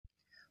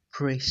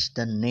Praise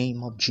the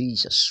name of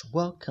Jesus.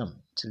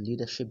 Welcome to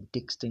Leadership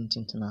Distinct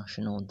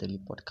International Daily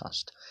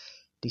Podcast.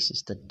 This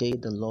is the day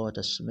the Lord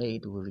has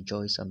made. We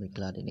rejoice and be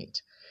glad in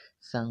it.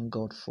 Thank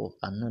God for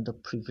another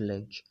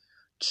privilege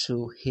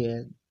to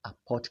hear a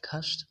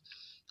podcast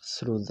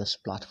through this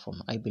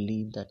platform. I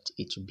believe that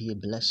it will be a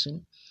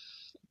blessing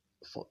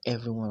for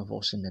every one of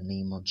us in the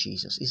name of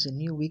Jesus. It's a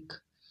new week.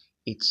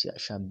 It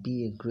shall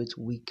be a great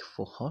week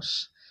for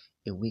us,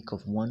 a week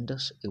of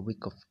wonders, a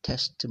week of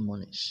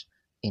testimonies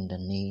in the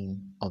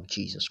name of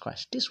Jesus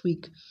Christ. This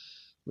week,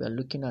 we are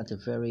looking at a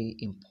very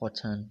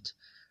important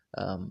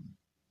um,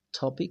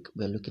 topic.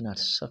 We are looking at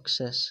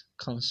success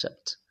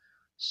concept,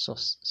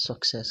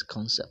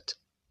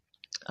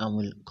 and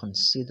we'll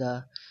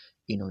consider,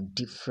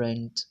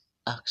 different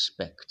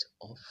aspects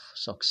of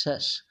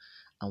success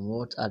and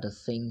what are the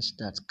things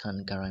that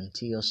can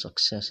guarantee your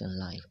success in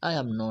life. I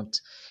am not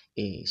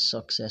a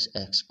success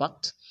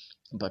expert,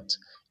 but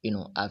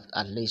I've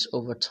at least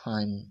over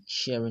time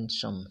sharing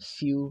some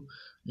few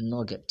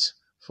nuggets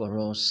for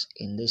us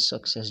in this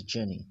success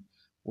journey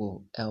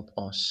will help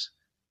us,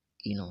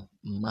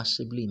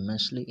 massively,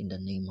 immensely in the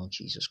name of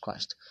Jesus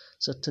Christ.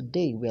 So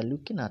today we are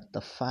looking at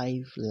the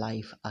 5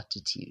 life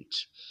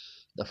attitudes,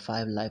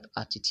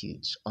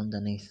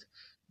 underneath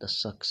the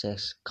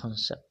success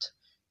concept.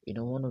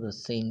 One of the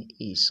things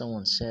is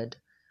someone said,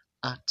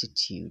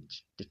 attitude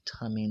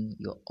determine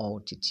your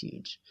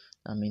altitude.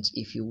 That means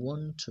if you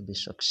want to be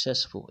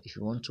successful, if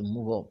you want to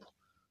move up,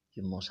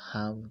 you must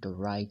have the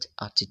right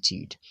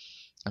attitude.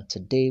 And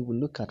today we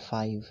look at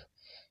 5,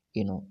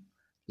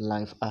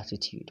 life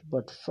attitude.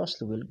 But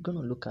firstly, we're going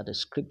to look at the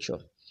scripture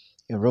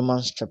in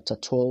Romans chapter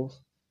 12,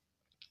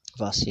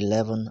 verse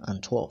 11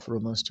 and 12.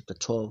 Romans chapter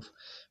 12,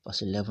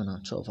 verse 11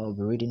 and 12. I'll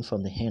be reading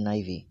from the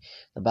NIV.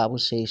 The Bible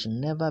says,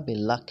 never be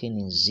lacking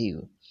in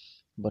zeal,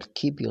 but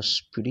keep your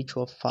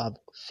spiritual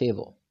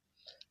favor,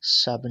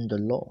 serving the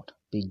Lord.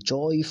 Be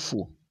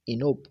joyful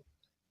in hope,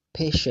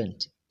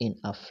 patient in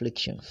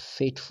affliction,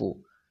 faithful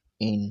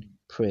in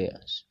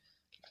prayers.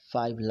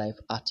 5 life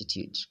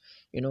attitudes.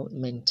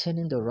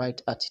 Maintaining the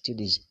right attitude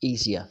is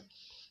easier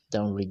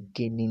than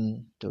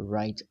regaining the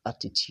right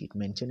attitude.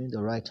 Maintaining the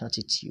right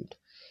attitude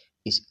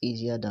is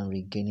easier than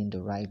regaining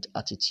the right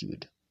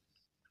attitude.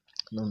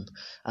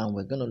 And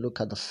we're going to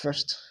look at the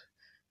first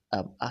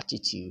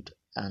attitude,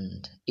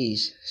 and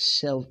is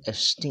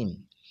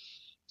self-esteem.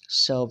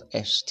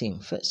 Self-esteem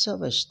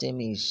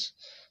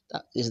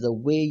is the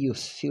way you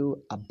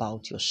feel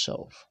about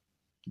yourself.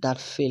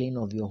 That feeling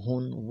of your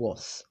own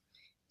worth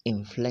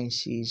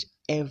influences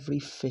every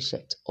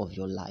facet of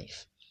your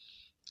life.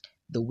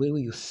 The way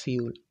you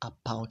feel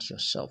about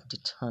yourself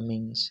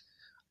determines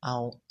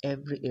how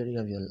every area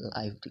of your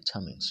life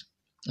determines.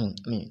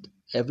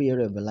 Every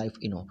area of your life,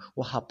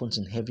 what happens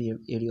in every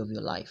area of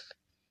your life.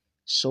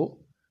 So,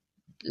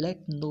 let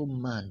no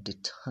man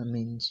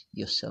determine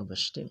your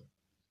self-esteem.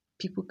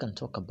 People can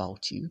talk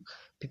about you,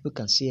 people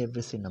can say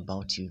everything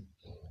about you,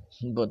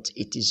 but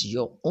it is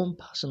your own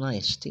personal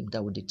esteem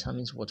that will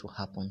determine what will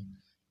happen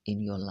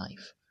in your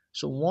life.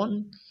 So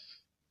one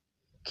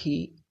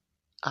key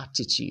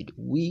attitude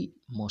we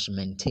must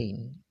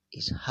maintain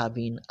is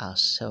having our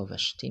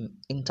self-esteem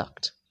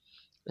intact.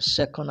 The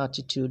second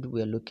attitude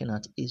we're looking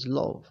at is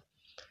love,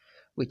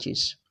 which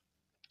is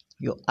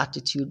your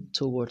attitude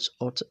towards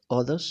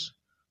others.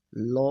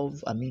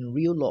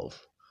 Real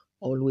love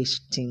always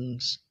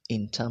thinks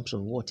in terms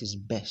of what is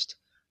best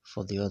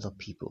for the other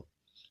people.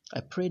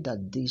 I pray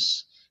that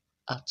this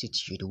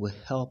attitude will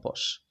help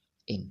us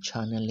in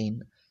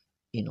channeling,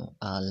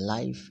 our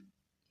life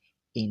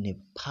in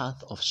a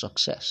path of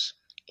success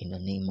in the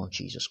name of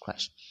Jesus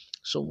Christ.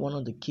 So one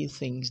of the key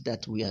things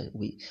that we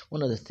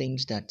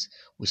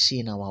see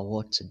in our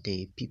world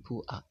today,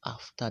 people are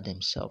after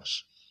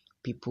themselves.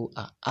 People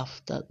are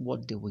after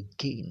what they will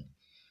gain.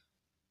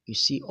 You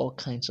see all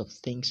kinds of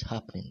things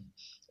happening,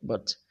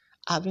 but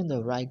having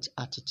the right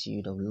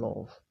attitude of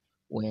love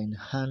will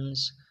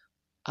enhance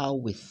how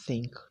we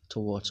think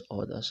towards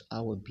others,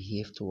 how we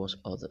behave towards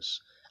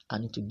others,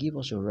 and to give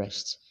us a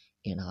rest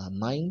in our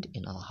mind,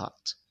 in our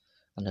heart.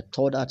 And the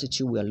third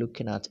attitude we are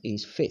looking at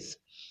is faith.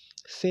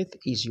 Faith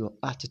is your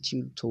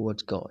attitude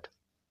towards God.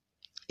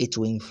 It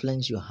will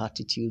influence your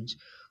attitudes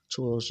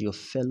towards your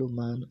fellow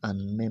man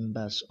and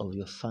members of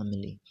your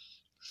family.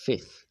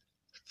 Faith.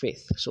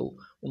 So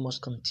we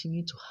must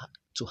continue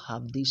to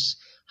have this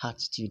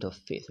attitude of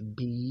faith,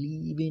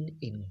 believing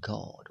in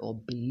God, or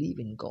believe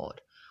in God.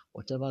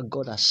 Whatever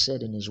God has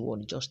said in His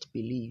Word, just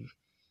believe.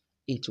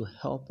 It will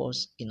help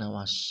us in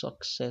our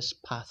success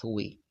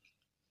pathway.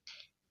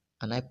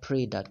 And I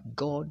pray that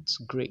God's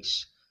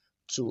grace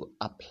to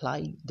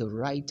apply the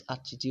right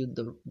attitude,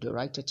 the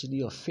right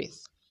attitude of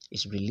faith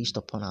is released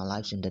upon our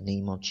lives in the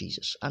name of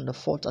Jesus. And the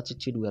fourth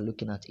attitude we are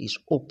looking at is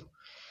hope.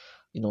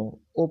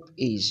 Hope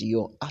is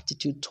your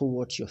attitude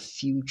towards your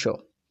future.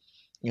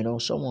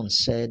 Someone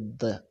said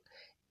that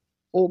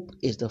hope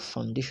is the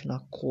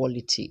foundational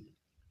quality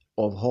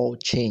of all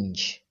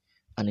change,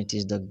 and it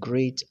is the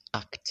great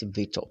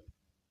activator.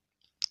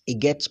 It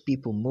gets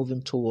people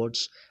moving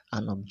towards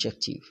an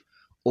objective.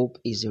 Hope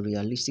is a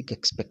realistic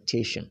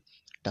expectation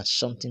that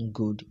something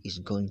good is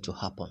going to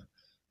happen.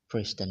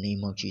 Praise the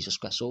name of Jesus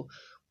Christ. So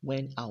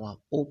when our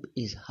hope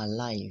is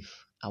alive,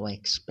 our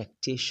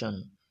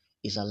expectation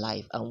is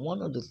alive. And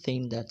one of the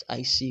things that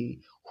I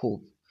see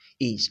hope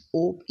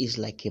is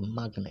like a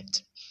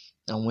magnet.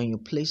 And when you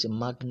place a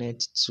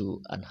magnet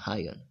to an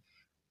iron,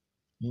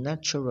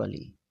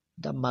 naturally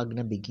that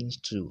magnet begins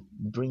to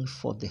bring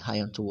forth the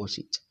iron towards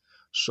it.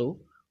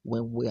 So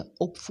when we are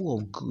hopeful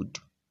of good,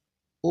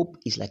 hope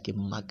is like a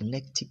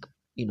magnetic,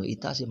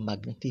 it has a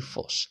magnetic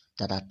force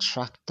that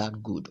attracts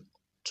that good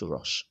to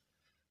us.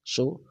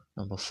 So,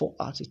 number 4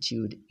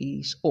 attitude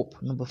is hope.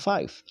 Number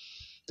 5,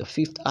 the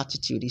fifth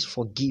attitude is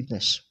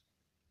forgiveness.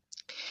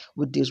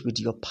 With this, with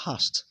your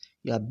past,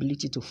 your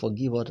ability to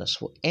forgive others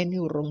for any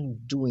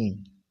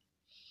wrongdoing,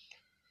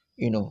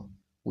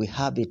 we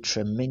have a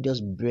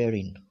tremendous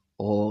bearing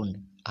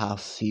on our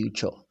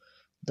future.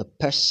 The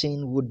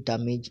person who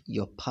damaged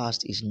your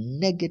past is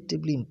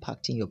negatively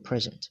impacting your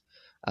present.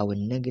 I will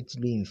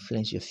negatively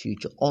influence your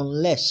future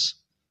unless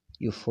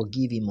you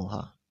forgive him or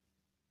her.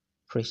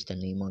 Praise the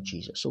name of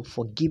Jesus. So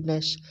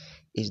forgiveness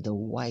is the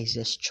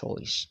wisest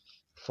choice.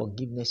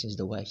 Forgiveness is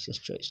the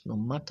wisest choice. No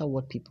matter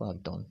what people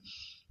have done,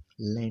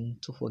 learn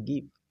to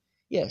forgive.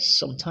 Yes,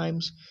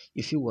 sometimes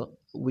you feel, well,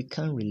 we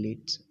can't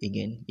relate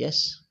again.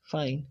 Yes,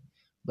 fine.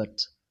 But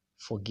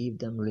forgive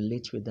them,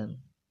 relate with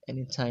them.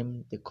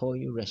 Anytime they call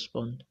you,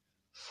 respond.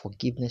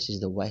 Forgiveness is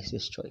the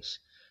wisest choice.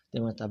 They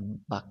might have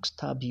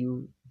backstab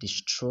you,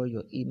 destroy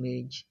your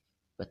image,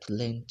 but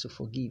learn to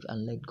forgive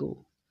and let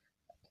go.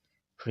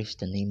 Praise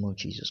the name of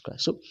Jesus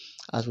Christ. So,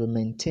 as we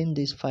maintain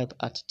these 5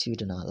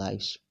 attitudes in our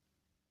lives,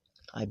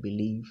 I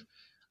believe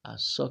our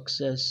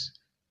success,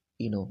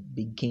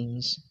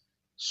 begins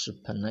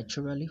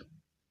supernaturally.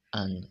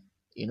 And,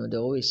 they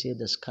always say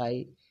the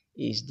sky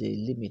is the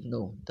limit.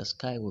 No, the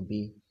sky will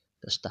be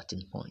the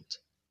starting point.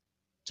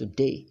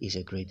 Today is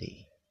a great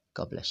day.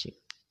 God bless you.